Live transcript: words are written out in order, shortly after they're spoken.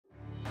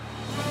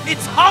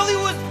It's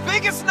Hollywood's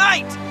biggest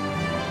night!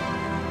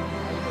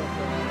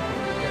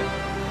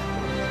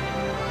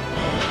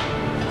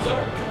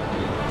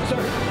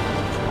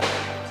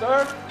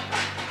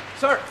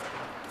 Sir,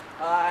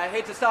 I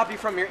hate to stop you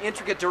from your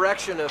intricate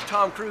direction of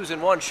Tom Cruise in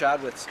one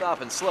shot with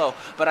stop and slow,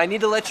 but I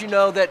need to let you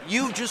know that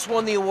you just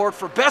won the award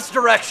for Best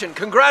Direction.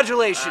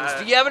 Congratulations.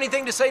 Do you have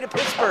anything to say to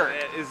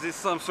Pittsburgh? Is this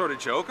some sort of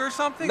joke or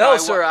something? No,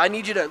 sir. I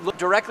need you to look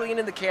directly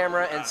into the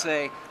camera and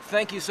say,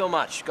 thank you so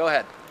much. Go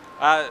ahead.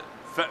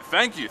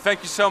 Thank you.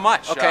 Thank you so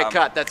much. Okay,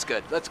 cut. That's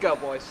good. Let's go,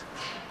 boys.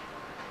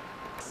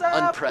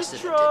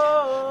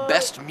 Unprecedented.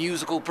 Best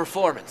musical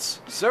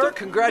performance. Sir,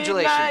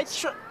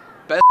 congratulations.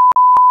 Best.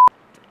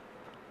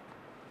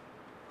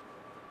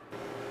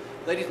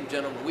 Ladies and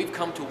gentlemen, we've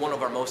come to one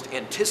of our most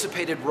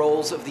anticipated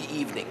roles of the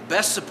evening,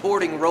 Best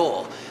Supporting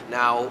Role.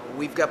 Now,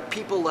 we've got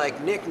people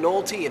like Nick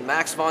Nolte and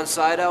Max von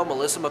Sydow,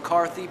 Melissa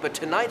McCarthy, but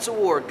tonight's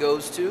award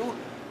goes to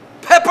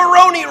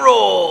Pepperoni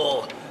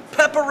Roll!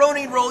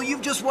 Pepperoni Roll,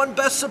 you've just won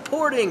Best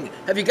Supporting.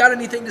 Have you got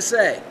anything to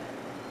say?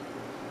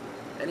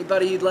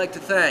 Anybody you'd like to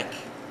thank?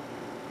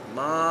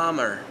 Mom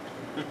or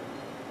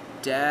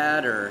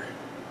Dad or...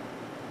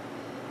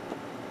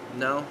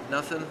 No?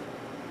 Nothing?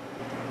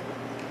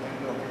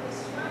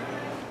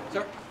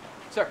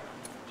 Sir,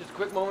 just a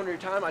quick moment of your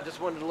time. I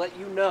just wanted to let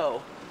you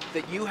know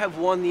that you have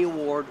won the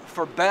award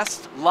for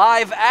Best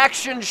Live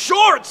Action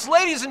Shorts.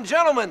 Ladies and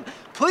gentlemen,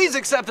 please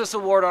accept this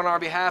award on our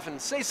behalf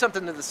and say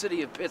something to the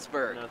city of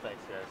Pittsburgh. No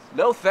thanks, guys.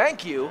 No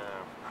thank you? No.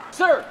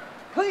 Sir,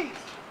 please,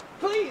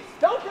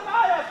 don't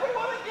deny us. We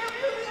want to give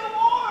you the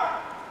award.